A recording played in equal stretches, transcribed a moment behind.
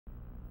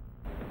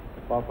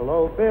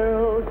Buffalo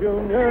Bill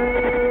Jr.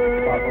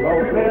 Buffalo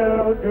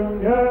Bill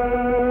Jr.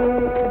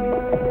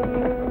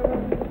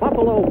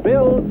 Buffalo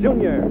Bill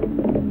Jr.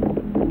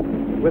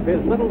 with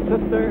his little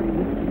sister,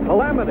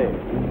 Calamity.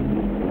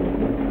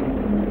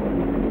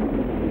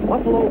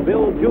 Buffalo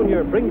Bill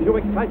Jr. brings you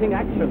exciting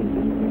action,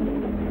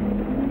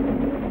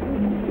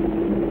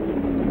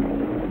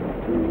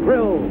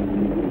 thrills,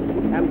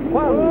 and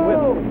fun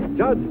with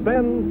Judge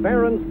Ben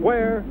fair and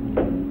square,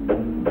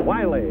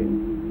 Wiley.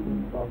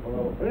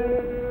 Buffalo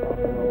Bill,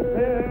 Buffalo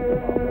Bill,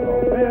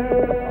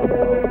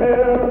 Buffalo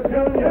Bill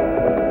Jr.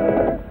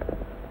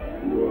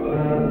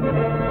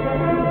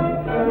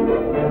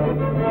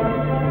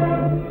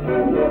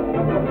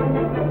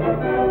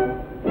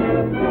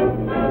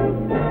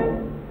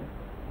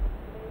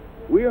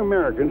 We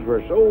Americans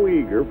were so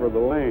eager for the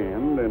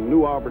land and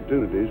new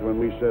opportunities when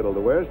we settled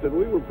the West that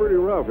we were pretty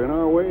rough in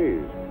our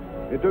ways.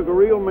 It took a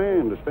real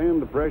man to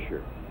stand the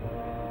pressure.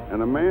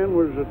 And a man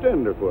was a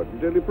tenderfoot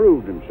until he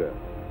proved himself.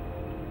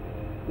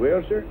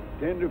 Well, sir,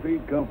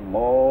 tenderfeet come from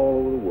all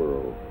over the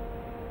world.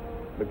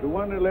 But the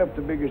one that left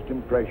the biggest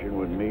impression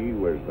with me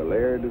was the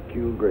Laird of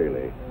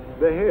Killkrailie,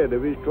 the head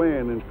of his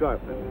clan in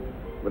Scotland.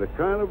 But a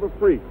kind of a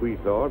freak, we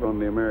thought, on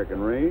the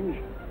American range.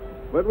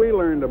 But we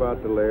learned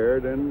about the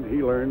Laird, and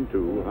he learned,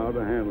 too, how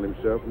to handle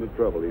himself and the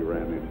trouble he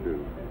ran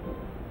into.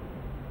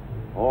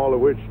 All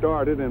of which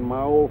started in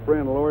my old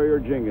friend Lawyer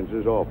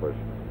Jenkins's office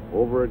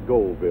over at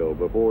Goldville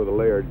before the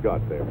Laird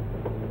got there.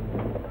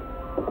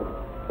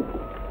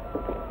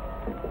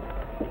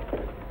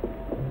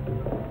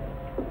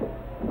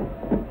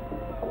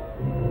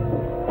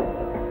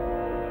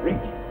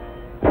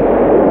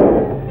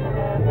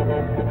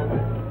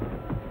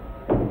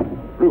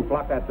 Roof,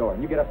 lock that door,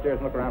 and you get upstairs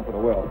and look around for the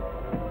will.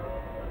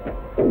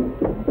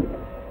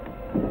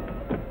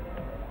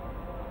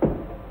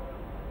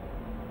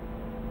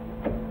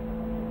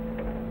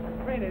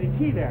 Ain't any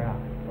key there, Al.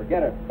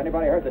 Forget it. If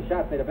anybody heard the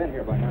shots, they'd have been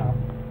here by now.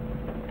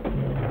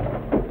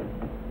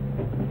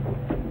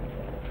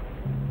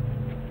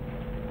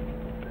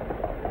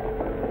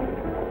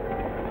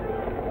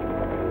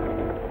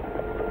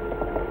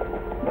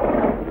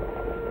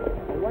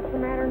 What's the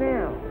matter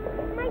now?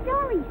 My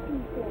dolly's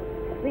seasick.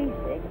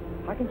 Seasick?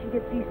 How can she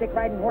get seasick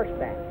riding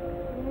horseback?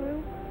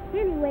 Well,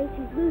 anyway,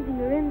 she's losing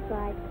her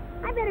inside.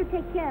 I better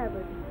take care of her.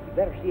 You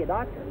better see a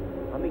doctor.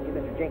 I'll meet you,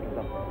 Mr. Jenkins.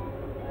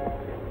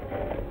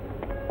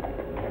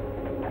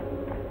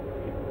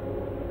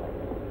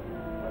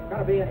 It's got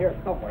to be in here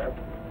somewhere.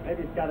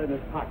 Maybe he's got it in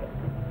his pocket.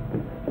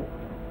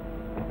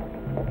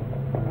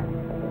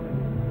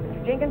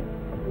 Mr. Jenkins,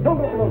 don't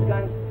go for those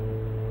guns.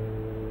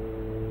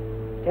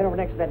 Stand over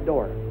next to that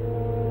door.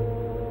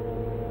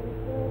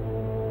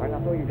 All right, now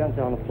throw your guns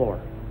down on the floor.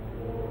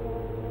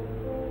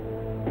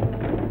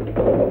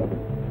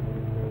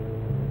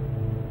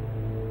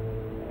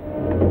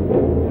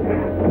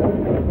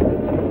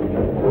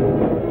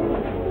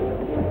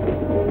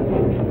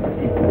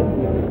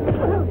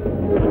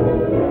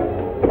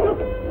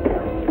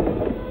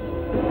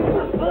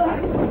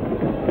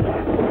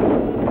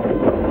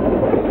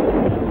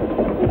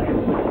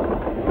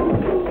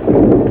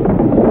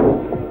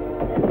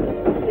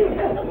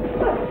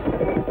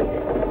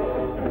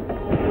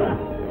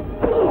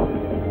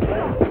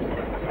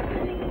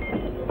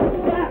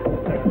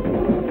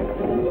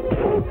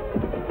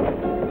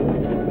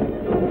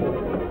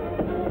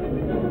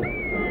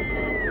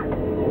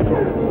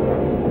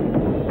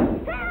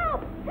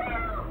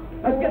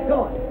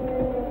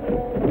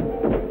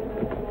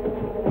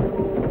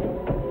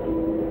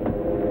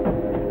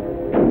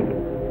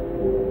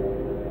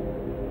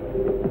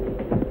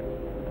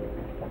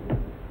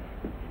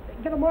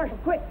 Marshal,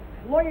 quick!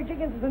 Lawyer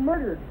Jenkins has been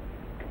murdered.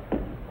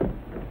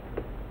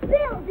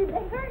 Bill, did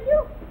they hurt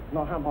you?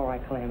 No, I'm all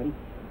right, Calamity.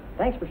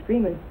 Thanks for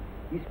screaming.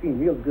 You scream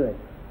real good.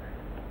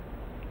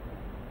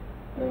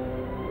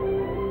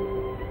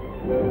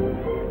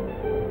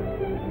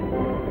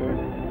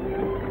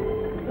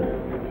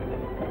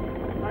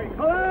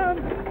 Colin!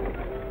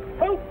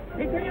 Oh,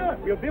 hey, senor,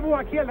 we'll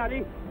bivouac here,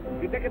 laddie.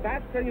 You take a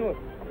bath, senor?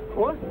 Of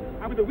course,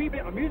 and with a wee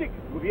bit of music,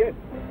 will be it.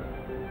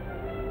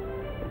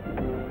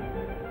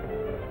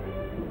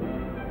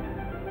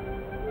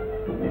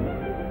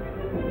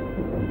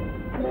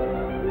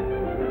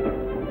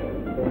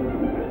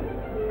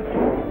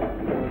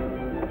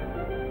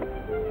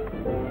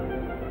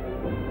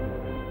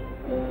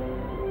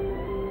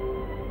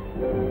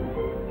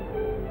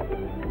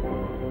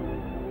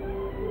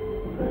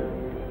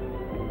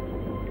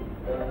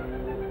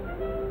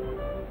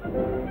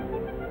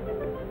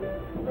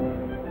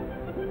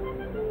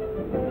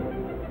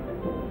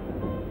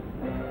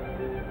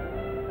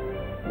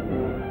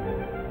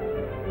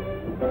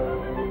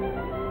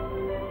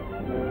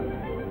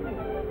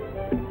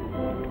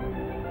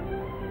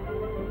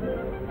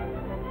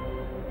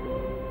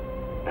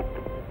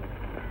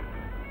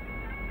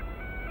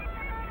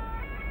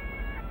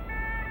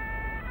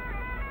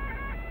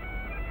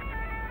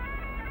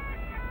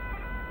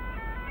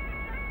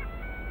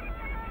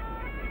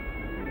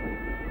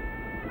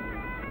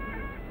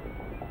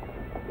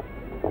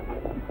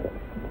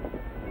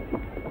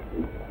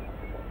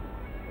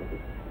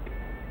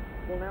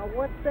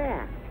 what's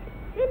that?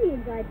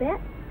 Indians, I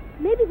bet.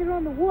 Maybe they're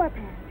on the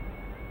warpath.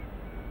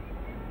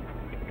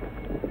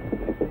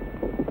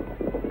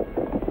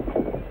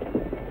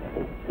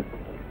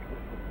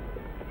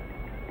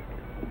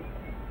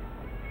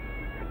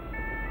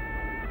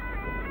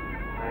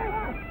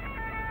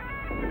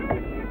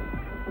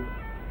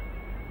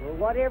 Well,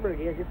 whatever it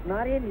is, it's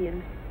not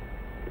Indians.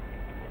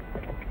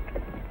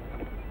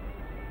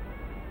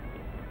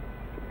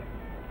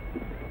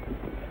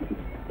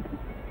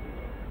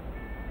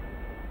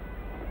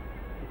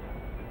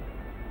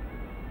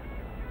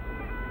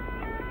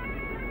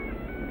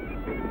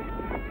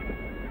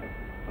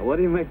 What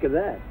do you make of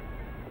that?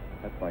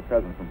 That's my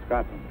cousin from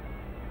Scotland.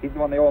 He's the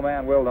one the old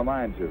man willed a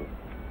mine to.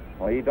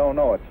 Well, he don't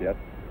know it yet,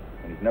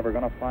 and he's never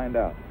going to find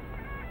out.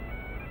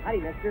 Howdy,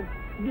 mister.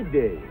 Good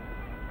day.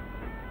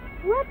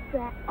 What's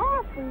that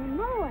awful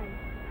noise?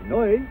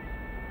 Noise?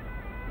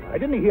 I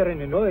didn't hear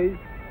any noise.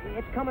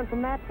 It's coming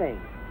from that thing.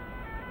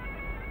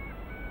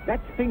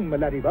 That thing, my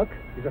laddie buck,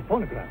 is a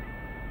phonograph.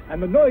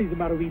 And the noise,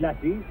 my wee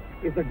lassie,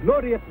 is the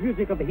glorious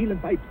music of the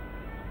Heelan pipes.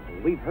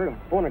 We've heard of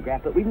a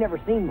phonograph, but we've never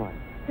seen one.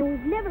 And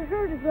we've never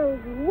heard of those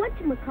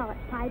whatchamacallit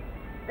pipes.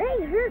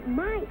 They hurt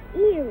my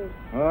ears.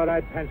 All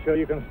right, Pancho,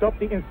 you can stop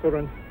the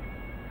instrument.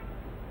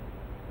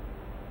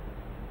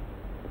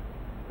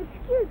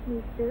 Excuse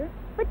me, sir,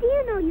 but do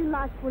you know you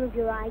lost one of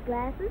your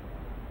eyeglasses?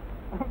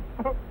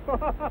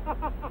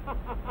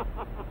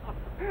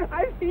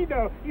 I see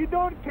now. You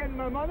don't ken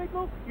my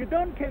monocle, you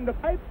don't ken the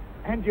pipe,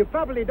 and you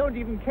probably don't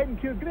even ken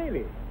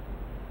Killkrailie.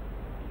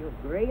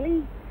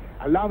 Killkrailie?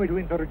 Allow me to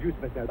introduce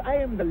myself. I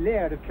am the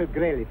Laird of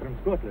Killkrailie from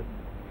Scotland.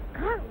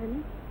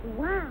 Scotland?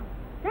 Wow,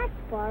 that's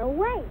far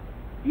away.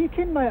 Do you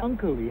ken my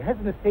uncle? He has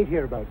an estate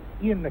hereabouts,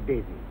 Ian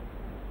McDaisy.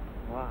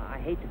 Well, I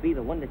hate to be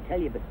the one to tell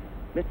you, but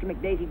Mr.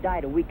 McDaisy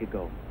died a week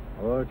ago.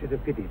 Oh, 'tis a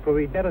pity, for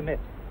we never met.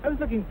 I was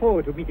looking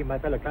forward to meeting my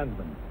fellow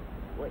clansman.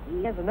 Well,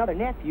 he has another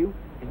nephew.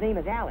 His name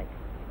is Alex.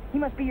 He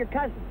must be your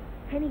cousin.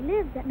 And he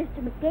lives at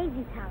Mr.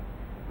 McDaisy's house.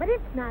 But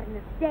it's not an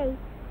estate.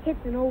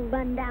 It's an old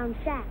run-down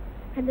shack.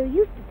 And there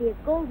used to be a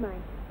gold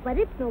mine, but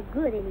it's no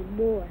good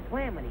anymore.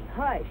 Calamity,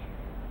 hush.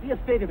 The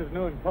estate is of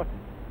no importance.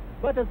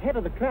 But as head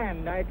of the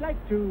clan, I'd like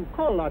to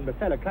call on my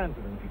fellow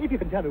clansman, if you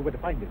can tell me where to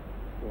find him.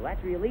 Well,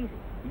 that's real easy.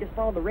 You just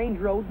follow the range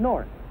road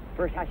north.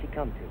 First house you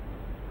come to.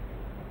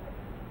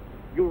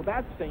 Your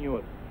bath,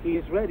 senor. He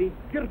is ready.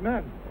 Good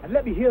man. And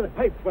let me hear the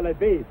pipes while I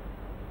bathe.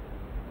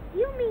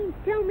 You mean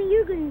tell me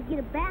you're going to get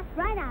a bath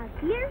right out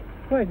here?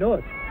 Why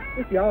not?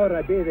 It's the hour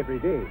I bathe every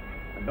day.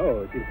 And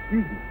no, if you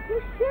excuse me.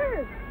 Well,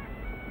 sure.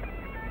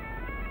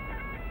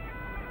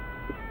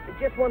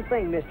 Just one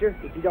thing, mister,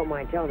 if you don't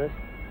mind telling us.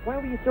 Why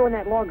were you throwing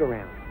that log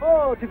around?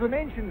 Oh, 'tis an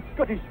ancient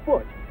Scottish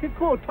sport. It's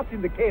called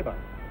tossing the caber.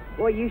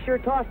 Boy, you sure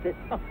tossed it.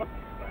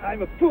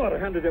 I'm a poor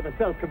handed at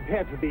myself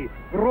compared to the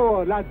raw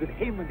lads at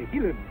hame in the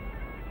Heelan.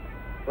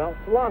 Well,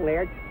 so long,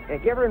 Laird. And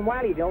if you're ever in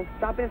Wileyville,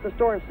 stop in at the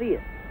store and see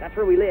us. That's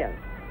where we live.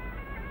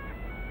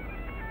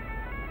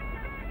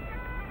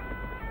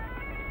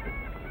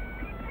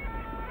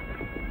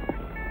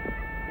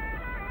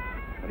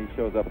 When he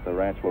shows up at the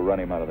ranch, we'll run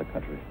him out of the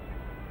country.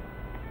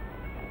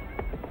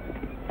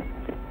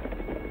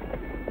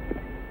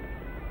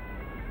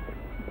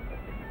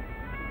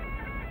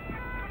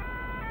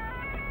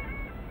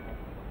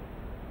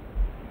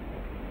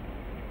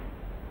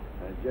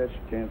 I just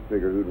can't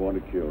figure who'd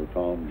want to kill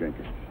Tom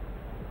Jenkins.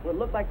 Well, it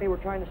looked like they were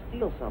trying to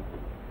steal something.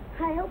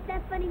 I hope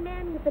that funny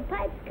man with the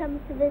pipes comes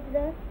to visit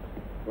us.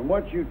 From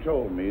what you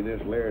told me,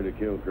 this Laird of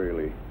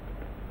Killkrailie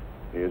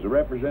is a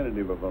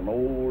representative of an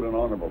old and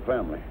honorable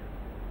family.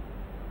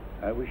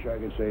 I wish I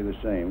could say the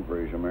same for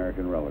his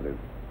American relative.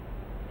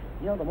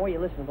 You know, the more you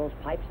listen to those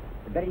pipes,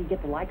 the better you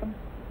get to like them.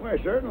 Why,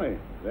 certainly.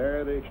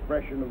 They're the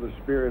expression of the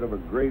spirit of a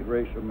great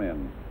race of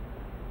men.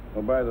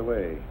 Oh, by the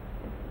way,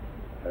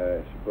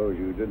 I suppose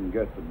you didn't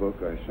get the book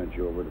I sent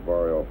you over to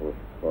borrow off of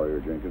Lawyer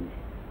Jenkins?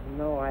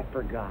 No, I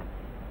forgot.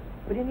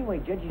 But anyway,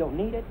 Judge, you don't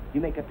need it.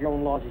 You make up your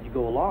own laws as you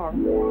go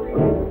along.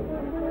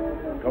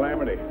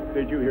 Calamity,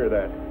 did you hear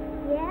that?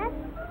 Yes?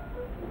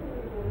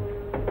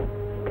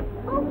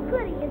 Oh,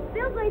 goody. Is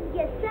Bill going to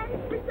get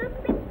sentenced for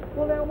something?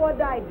 Well, now, what'd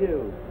I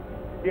do?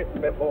 Get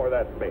before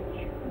that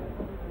bitch.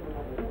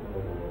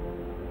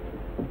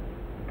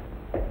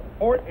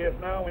 Court is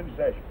now in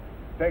session.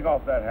 Take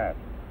off that hat.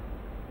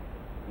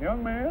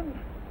 Young man,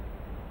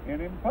 in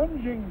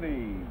impugning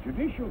the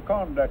judicial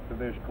conduct of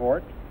this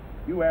court,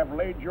 you have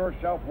laid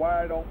yourself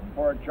wide open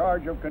for a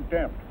charge of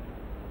contempt.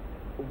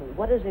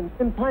 What does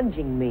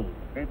impunging mean?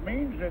 It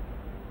means that,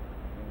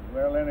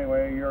 well,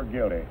 anyway, you're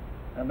guilty.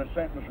 And the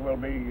sentence will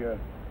be, well,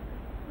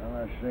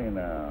 let's see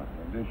now.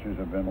 The dishes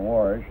have been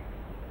washed.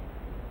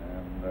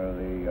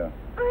 And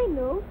I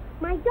know.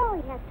 My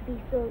dolly has to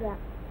be sewed up.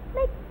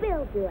 Make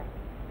Bill do it.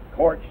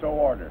 court so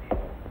orders.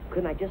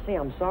 Couldn't I just say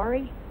I'm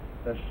sorry?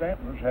 The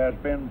sentence has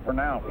been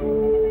pronounced.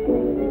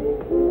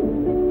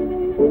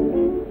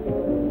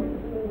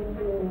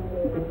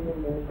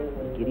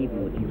 Get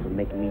even with you for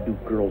making me do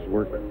girls'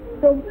 work.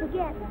 Don't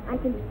forget, I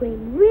can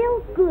scream real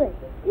good.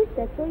 You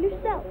said so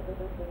yourself.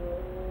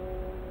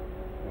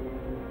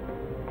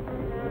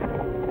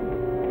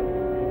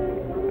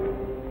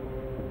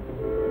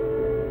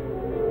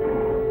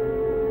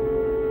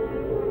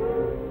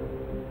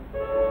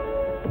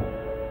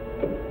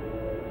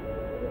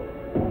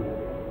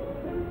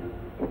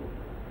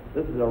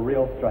 This is a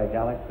real strike,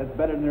 Alex. That's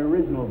better than the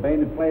original vein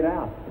that played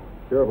out.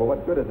 Sure, but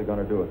what good is it going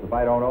to do us if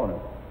I don't own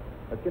it?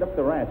 Let's get up to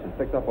the ranch and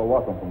fix up a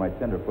welcome for my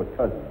Tenderfoot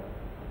cousin.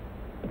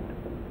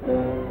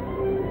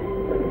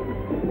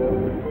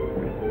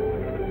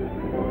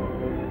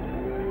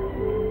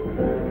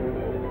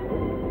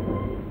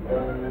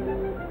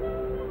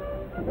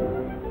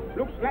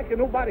 Looks like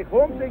nobody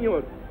home,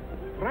 senor.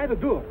 Try the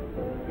door.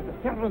 If the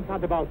servants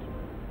are about,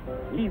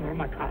 leave her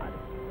my card.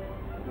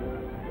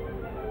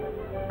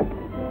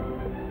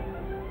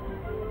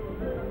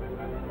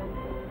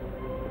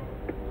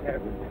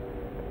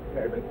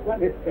 Servant,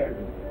 what is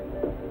servant?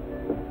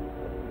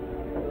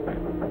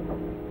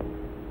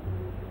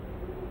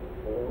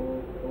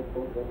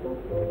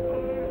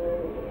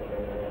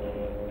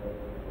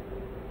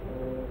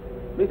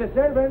 Mr.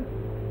 Servant.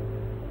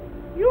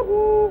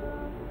 Yoo-hoo!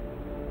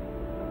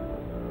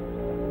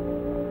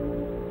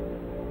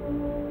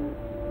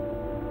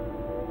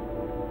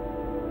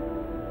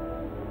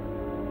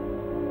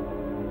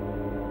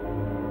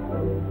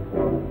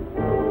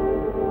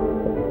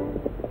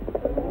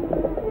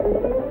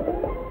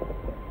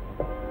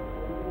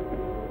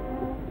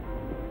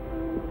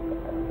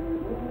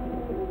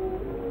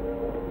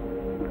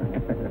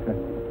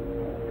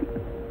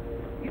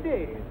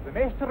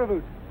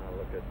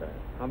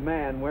 A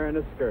man wearing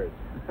a skirt.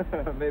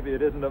 Maybe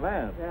it isn't a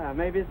man. Yeah,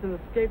 maybe it's an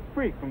escaped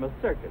freak from a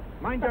circus.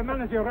 Mind your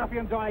manners, you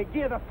ruffians, or I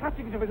gear the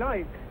touchings of his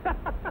life.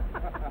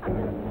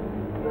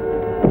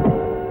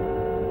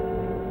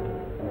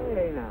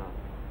 Hey, now.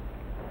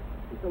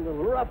 He's a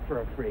little rough for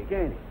a freak,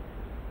 ain't he?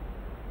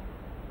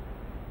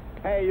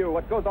 Hey, you,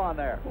 what goes on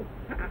there?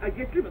 I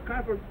just leave a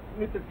car for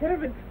Mr.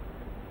 Servant.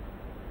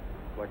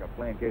 It's like a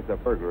plain case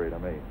of burglary to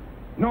me.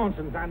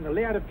 Nonsense, I'm the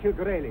Laird of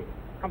Killkrailie.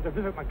 Come to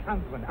visit my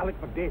clansman, Alec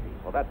McDaisy.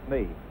 Well, that's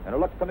me. And it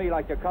looks to me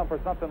like you come for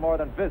something more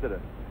than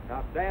visiting.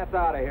 Now dance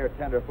out of here,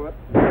 Tenderfoot.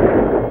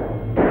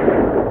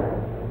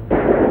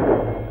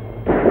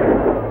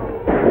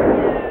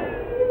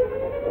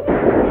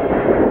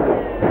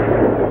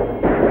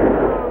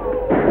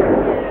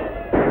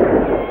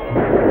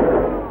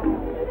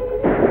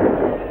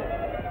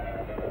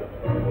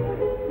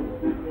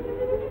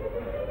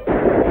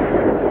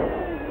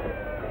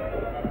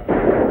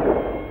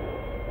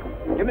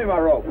 Give me my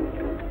rope.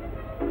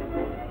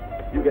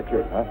 You get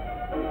yours, huh?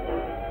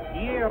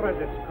 You're a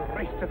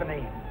disgrace to the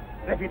name.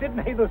 And if you didn't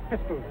have those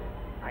pistols,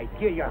 I'd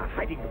hear you're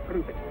hiding to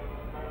prove it.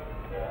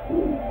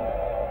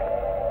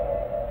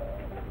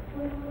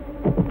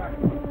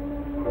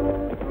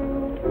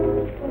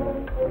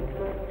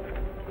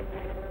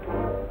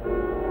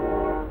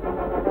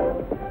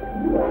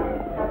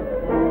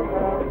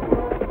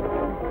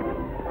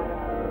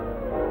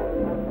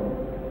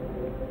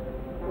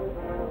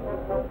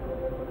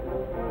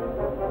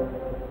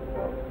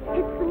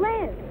 It's the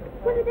Laird.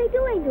 What are they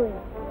doing to him?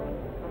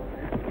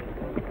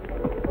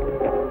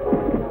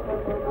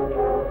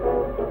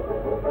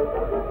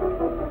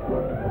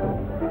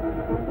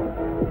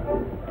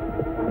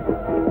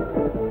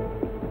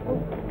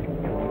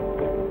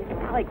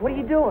 Alec, what are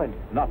you doing?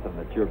 Nothing.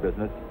 That's your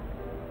business.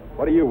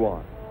 What do you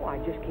want? Well, I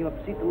just came up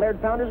to see if the Laird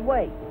found his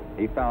way.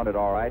 He found it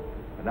all right.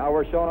 And now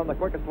we're showing him the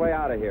quickest way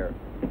out of here.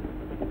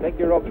 Take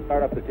your rope and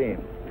start up the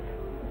team.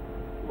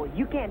 Well,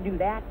 you can't do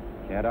that.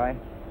 Can't I?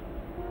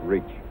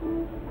 Reach.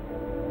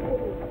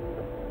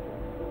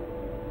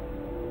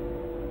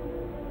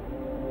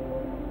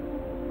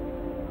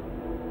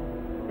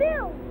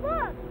 Bill,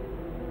 look!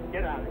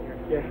 Get out of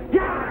here.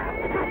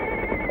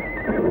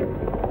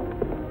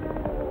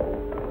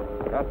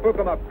 Now spook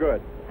him up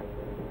good.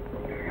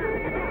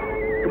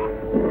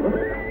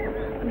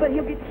 But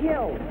he'll get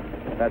killed.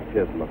 That's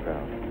his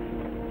lookout.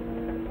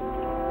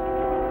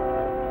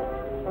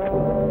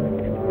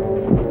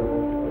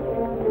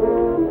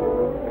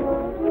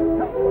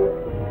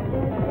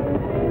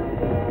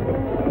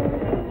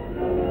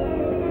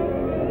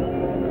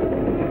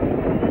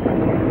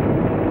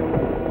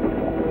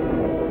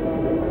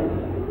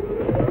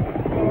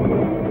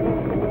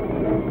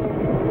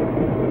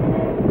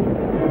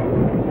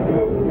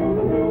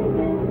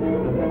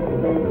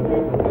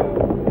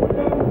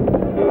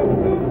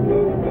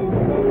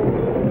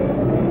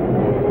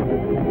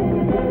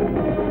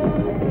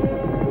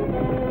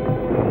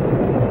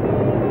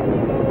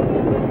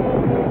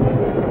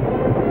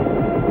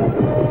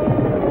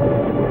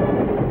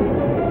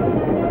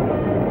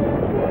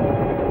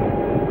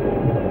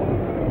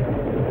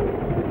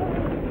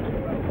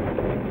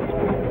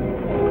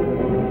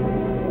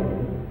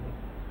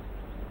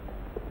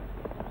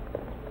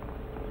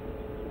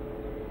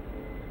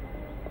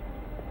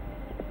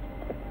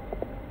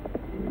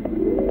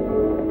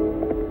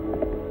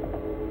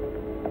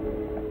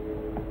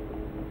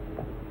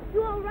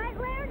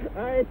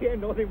 I hear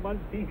nothing once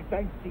these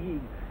thanks to ye,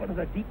 but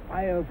there's a deep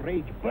fire of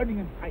rage burning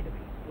inside of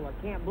me. Well,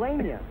 I can't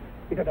blame you.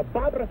 Is it a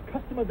barbarous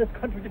custom of this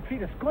country to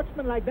treat a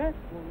Scotsman like that?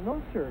 Well,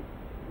 no, sir.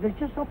 There's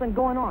just something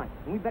going on,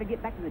 and we better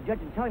get back to the judge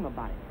and tell him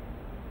about it.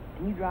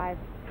 Can you drive?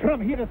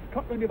 From here to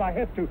Scotland if I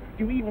have to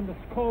even the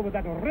score with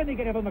that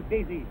renegade of a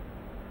McDaisy.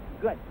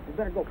 Good. We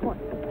better go. Come on.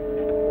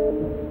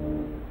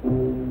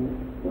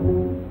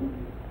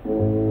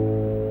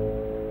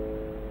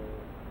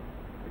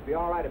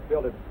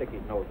 Bill if Dickie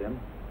knows him.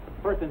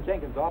 First in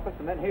Jenkins' office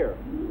and then here.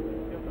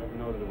 Gilbert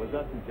know that it was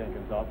us in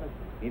Jenkins' office.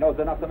 He knows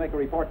enough to make a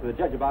report to the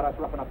judge about us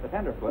roughing up the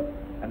Tenderfoot,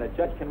 and the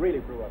judge can really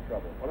brew up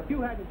trouble. Well, if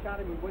you hadn't shot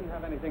him, we wouldn't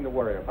have anything to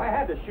worry If about. I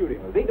had to shoot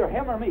him, it was either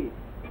him or me.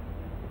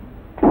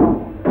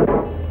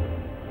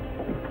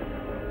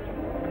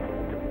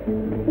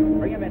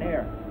 Bring him in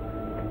here.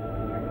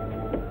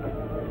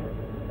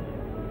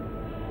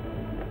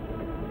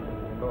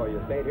 So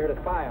you stayed here to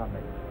spy on me.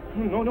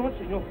 No,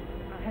 senor.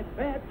 I had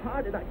bad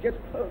part and I just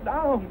fell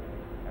down.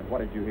 And what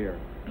did you hear?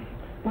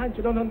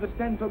 Pancho don't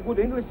understand so good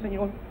English,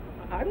 senor.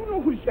 I don't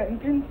know who's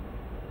Jenkins.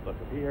 Look,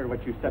 if he heard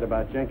what you said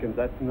about Jenkins,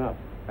 that's enough.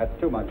 That's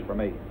too much for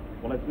me.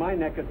 Well, it's my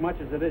neck as much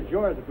as it is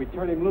yours if we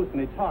turn him loose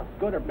and he talks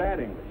good or bad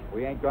English.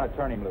 We ain't gonna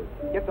turn him loose.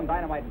 Get some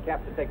dynamite and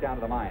caps to take down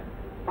to the mine.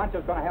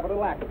 Pancho's gonna have a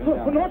little accident Oh,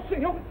 down no, there.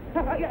 senor.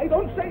 I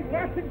don't say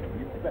nothing.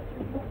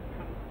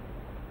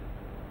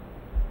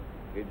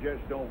 It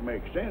just don't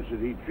make sense that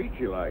he treats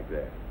you like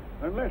that.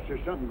 Unless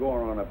there's something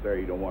going on up there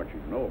he don't want you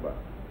to know about.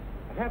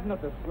 I have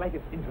not the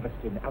slightest interest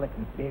in Alec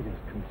McDavid's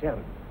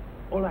concerns.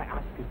 All I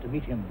ask is to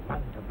meet him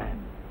man to man.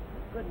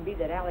 Couldn't be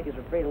that Alec is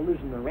afraid of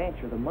losing the ranch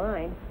or the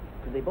mine,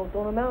 because they both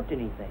don't amount to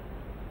anything.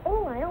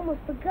 Oh, I almost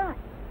forgot.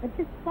 But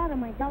this spot on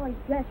my dollar's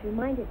dress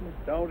reminded me.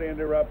 Don't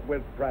interrupt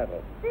with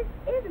prattle. This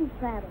isn't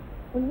prattle.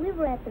 When we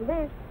were at the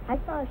ranch, I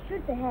saw a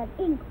shirt that had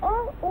ink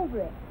all over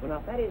it. Well, now,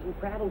 if that isn't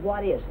prattle,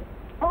 what is it?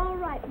 All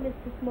right,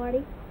 Mr.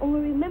 Smarty.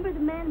 Only remember the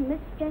man in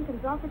Mr.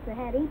 Jenkins' office that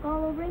had ink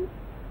all over him?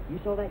 You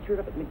saw that shirt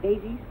up at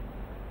McDaisy's?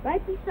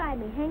 Right beside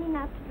me, hanging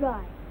out to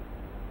dry.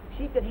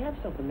 She could have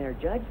something there,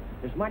 Judge.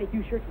 There's mighty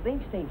few shirts with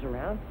ink stains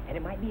around, and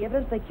it might be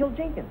evidence they killed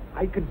Jenkins.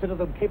 I consider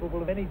them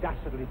capable of any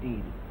dastardly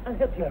deed. I'll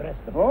help you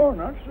arrest them. Oh,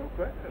 not so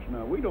fast.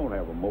 Now, we don't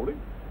have a motive.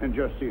 And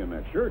just seeing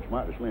that shirt's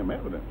mighty slim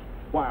evidence.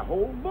 Why,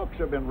 whole books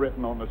have been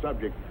written on the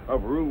subject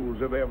of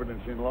rules of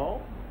evidence in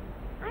law.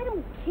 I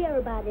don't care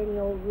about any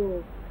old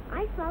rules.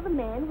 I saw the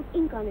man with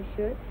ink on his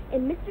shirt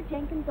in Mr.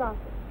 Jenkins' office,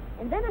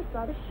 and then I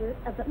saw the shirt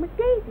up at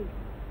McDaisy's.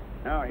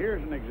 Now,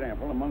 here's an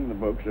example among the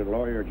books that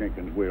Lawyer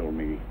Jenkins willed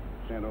me.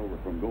 Sent over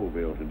from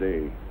Goldville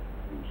today. You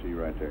can see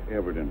right there,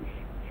 evidence,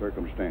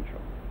 circumstantial.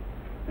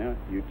 Now,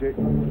 you take...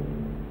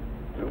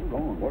 Hold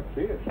on, what's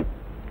this?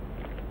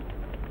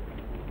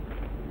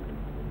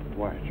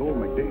 Why, it's old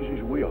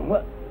McDaisy's will.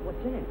 What's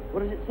in it?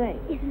 What does it say?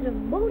 Is it a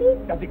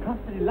motive? Does it cast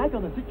any light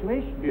on the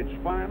situation? It's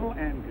final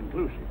and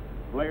conclusive.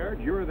 Laird,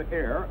 you're the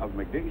heir of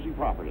McDaisy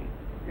property.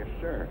 Yes,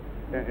 sir.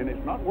 And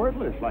it's not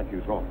worthless like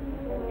you thought.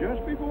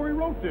 Just before he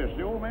wrote this,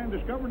 the old man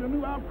discovered a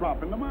new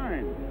outcrop in the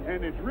mine,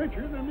 and it's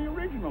richer than the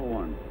original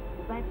one.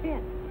 Well, that's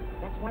it.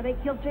 That's why they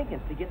killed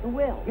Jenkins, to get the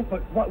will. Yes,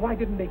 but why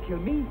didn't they kill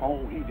me?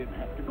 Oh, he didn't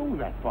have to go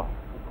that far.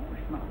 Of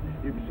course not.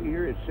 You can see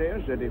here it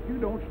says that if you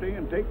don't stay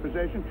and take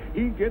possession,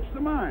 he gets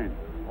the mine.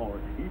 Or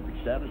he'd be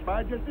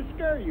satisfied just to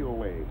scare you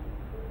away.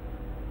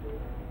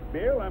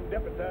 Bill, I'm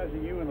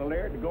deputizing you and the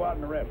Laird to go out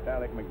and arrest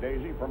Alec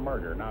McDaisy for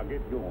murder. Now get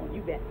going.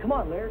 You bet. Come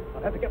on, Laird.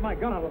 I'll have to get my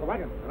gun out of the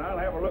wagon. And I'll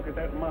have a look at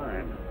that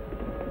mine.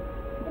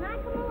 Can I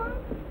come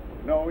along?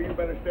 No, you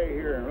better stay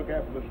here and look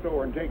after the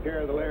store and take care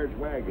of the Laird's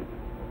wagon.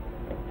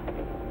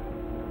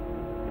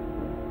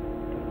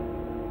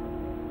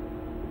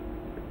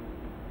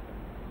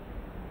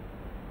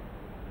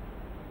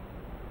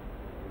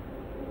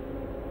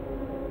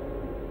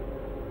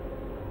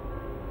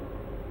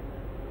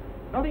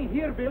 Nothing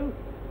here, Bill.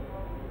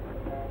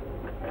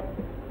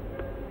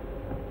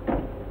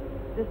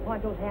 Is this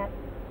Poncho's hat?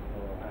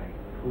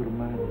 Oh, poor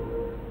man.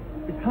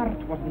 His heart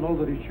wasn't all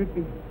that it should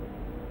be.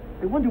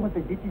 I wonder what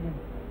they did to him.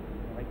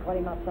 Well, they caught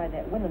him outside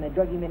that window and they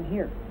drug him in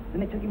here. Then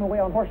they took him away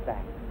on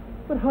horseback.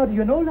 But how do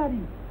you know, laddie?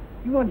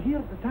 You weren't here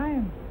at the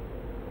time.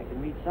 I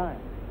can read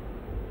signs.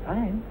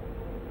 Time?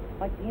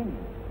 Like the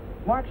Indians.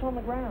 Marks on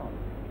the ground.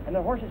 And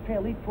their horse's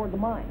trail leads toward the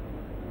mine.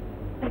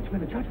 That's where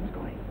the judge was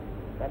going.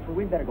 That's where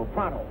we'd better go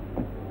pronto.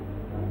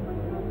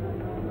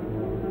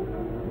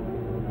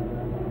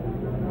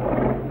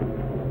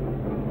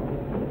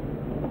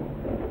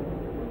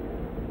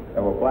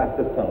 And we'll blast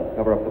this tunnel,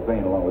 cover up the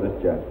vein along with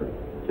this Jasper,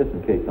 just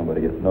in case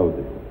somebody gets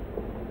nosy.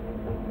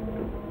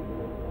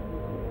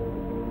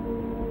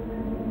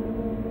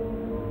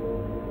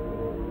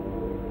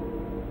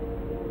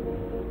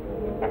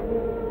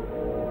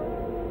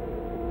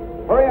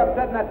 Hurry up,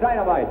 setting that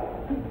dynamite.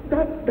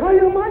 That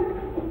dynamite?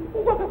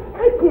 What?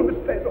 I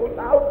couldn't stand those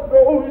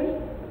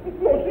outdoors.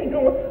 No,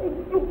 senor.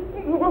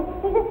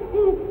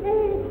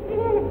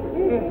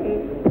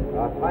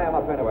 Tie him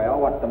up anyway. I'll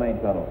watch the main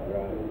tunnel.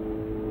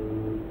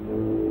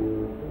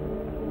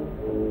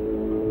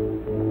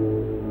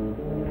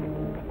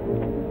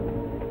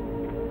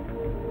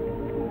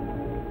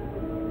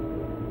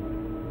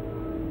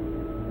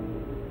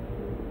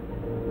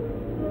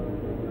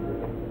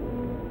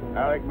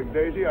 Alec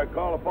McDaisy, I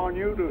call upon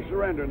you to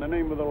surrender in the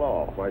name of the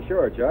law. Why,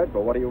 sure, Judge,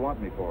 but what do you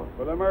want me for?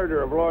 For the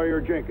murder of Lawyer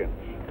Jenkins.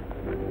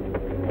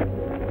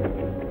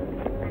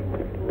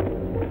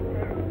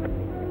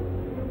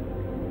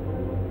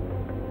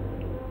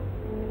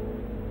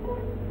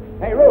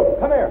 Hey, Ruth,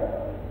 come here.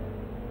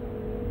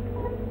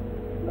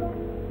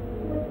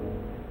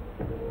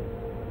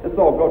 This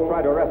so, go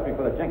try to arrest me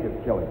for the Jenkins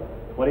killing.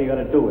 What are you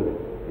going to do with it?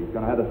 He's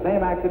going to have the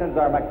same accident as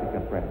our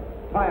Mexican friend.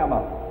 Tie him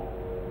up.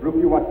 Roop,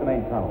 you watch the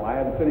main tunnel. I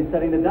haven't finished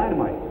setting the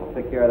dynamite. I'll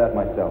take care of that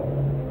myself.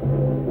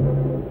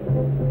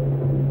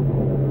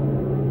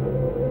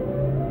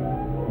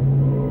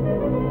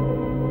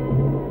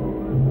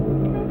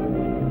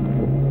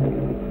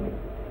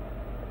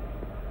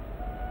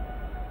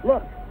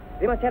 Look,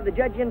 they must have the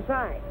judge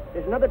inside.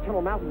 There's another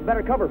tunnel mouth with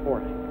better cover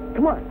for us.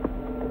 Come on.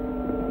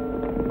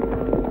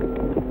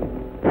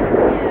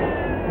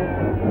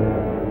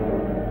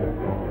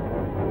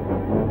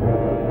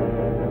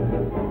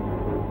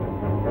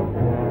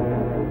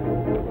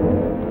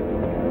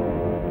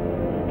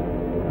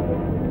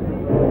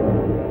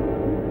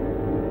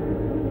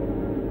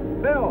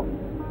 Bill,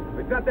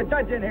 we've got the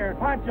judge in here,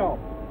 Pancho.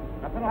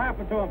 Nothing'll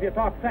happen to him if you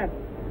talk sense.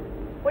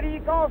 What do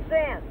you call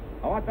sense?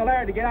 I want the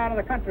Laird to get out of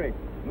the country.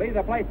 Leave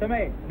the place to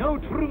me. No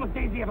true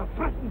McDaisy ever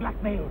threatened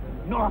blackmail,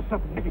 nor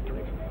submitted to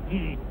it.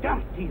 He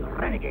dirty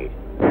renegade.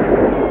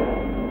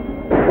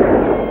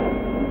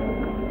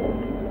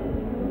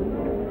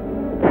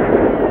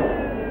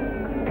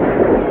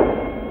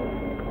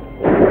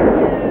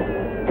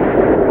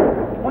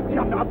 What's the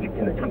object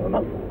in the tunnel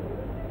mouth?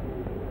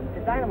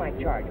 It's a dynamite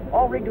charge,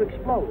 all rigged to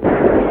explode.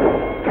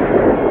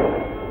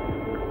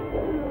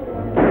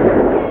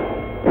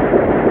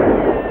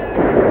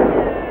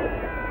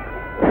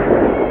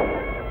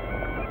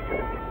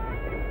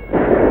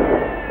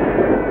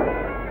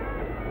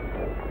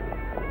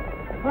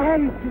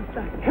 It's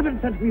a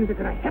heaven-sent music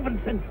and a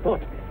heaven-sent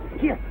thought.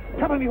 Here,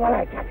 cover me while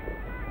I catch.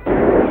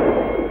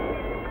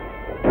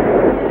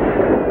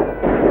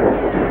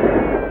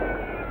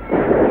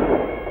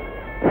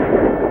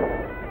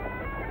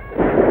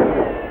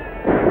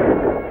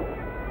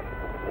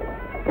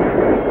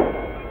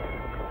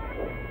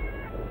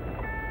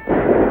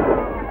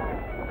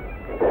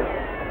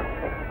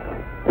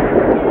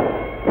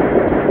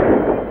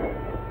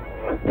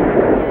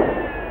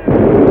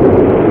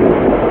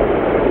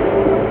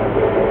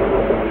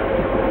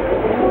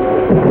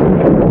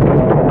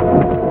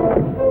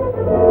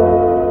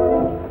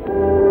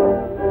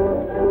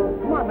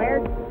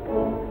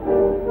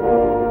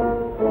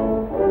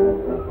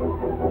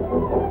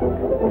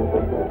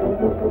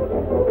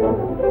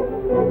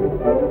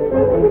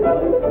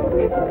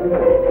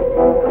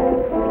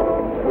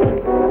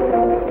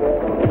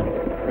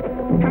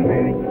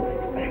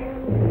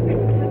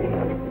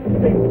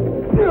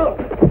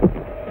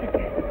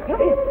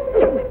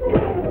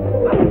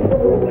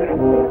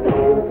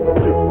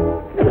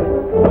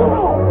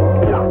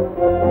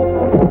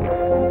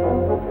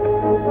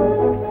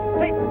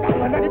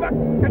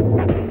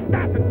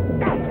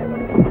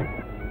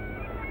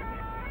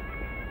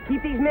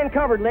 Keep these men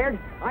covered, Laird.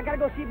 I gotta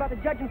go see about the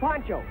judge and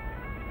Pancho.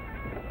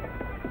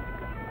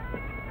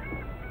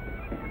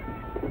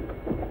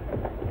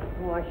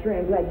 Oh, I sure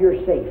am glad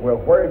you're safe. Well,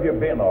 where have you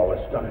been all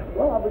this time?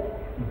 Well, I was...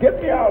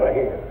 Get me out of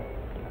here.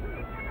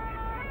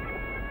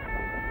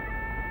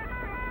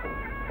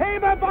 Hey,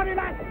 my body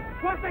lass!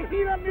 What's the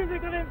heat of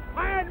music that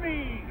inspired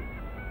me?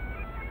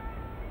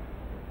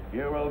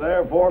 You will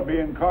therefore be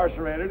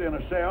incarcerated in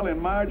a cell in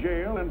my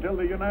jail until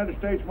the United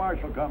States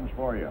Marshal comes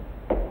for you.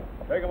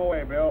 Take him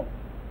away, Bill.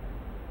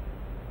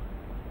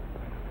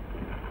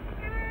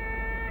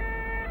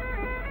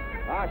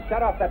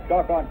 Shut off that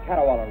doggone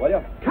caterwauler, will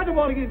you?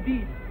 Caterwauling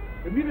indeed.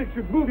 The music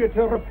should move you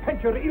to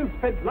repent your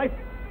ill-spent life.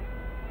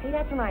 Hey,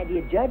 that's an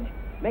idea, Judge.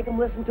 Make them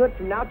listen to it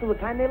from now till the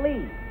time they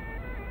leave.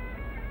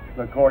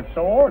 The court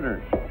so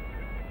orders.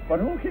 But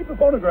who'll keep the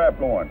phonograph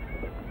going?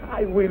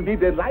 I will be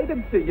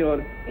delighted,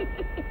 senor.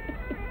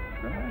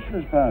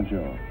 Gracias,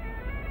 Pancho.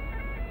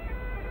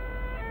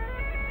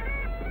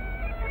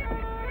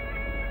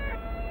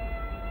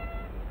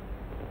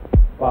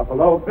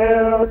 Buffalo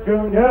Bill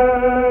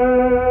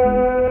Jr.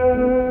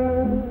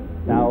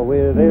 Now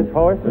with his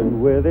horse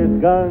and with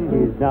his gun,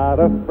 he's not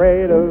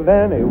afraid of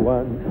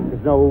anyone. 'Cause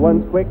no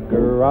one's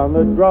quicker on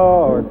the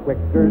draw or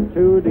quicker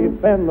to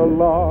defend the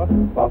law.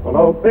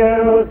 Buffalo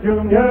Bill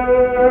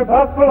Jr.,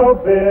 Buffalo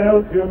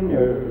Bill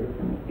Jr.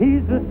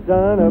 He's the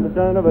son of a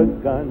gun.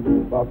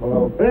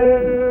 Buffalo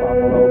Bill,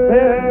 Buffalo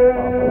Bill,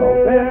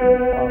 Buffalo Bill,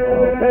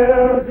 Buffalo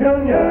Bill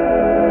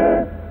Jr.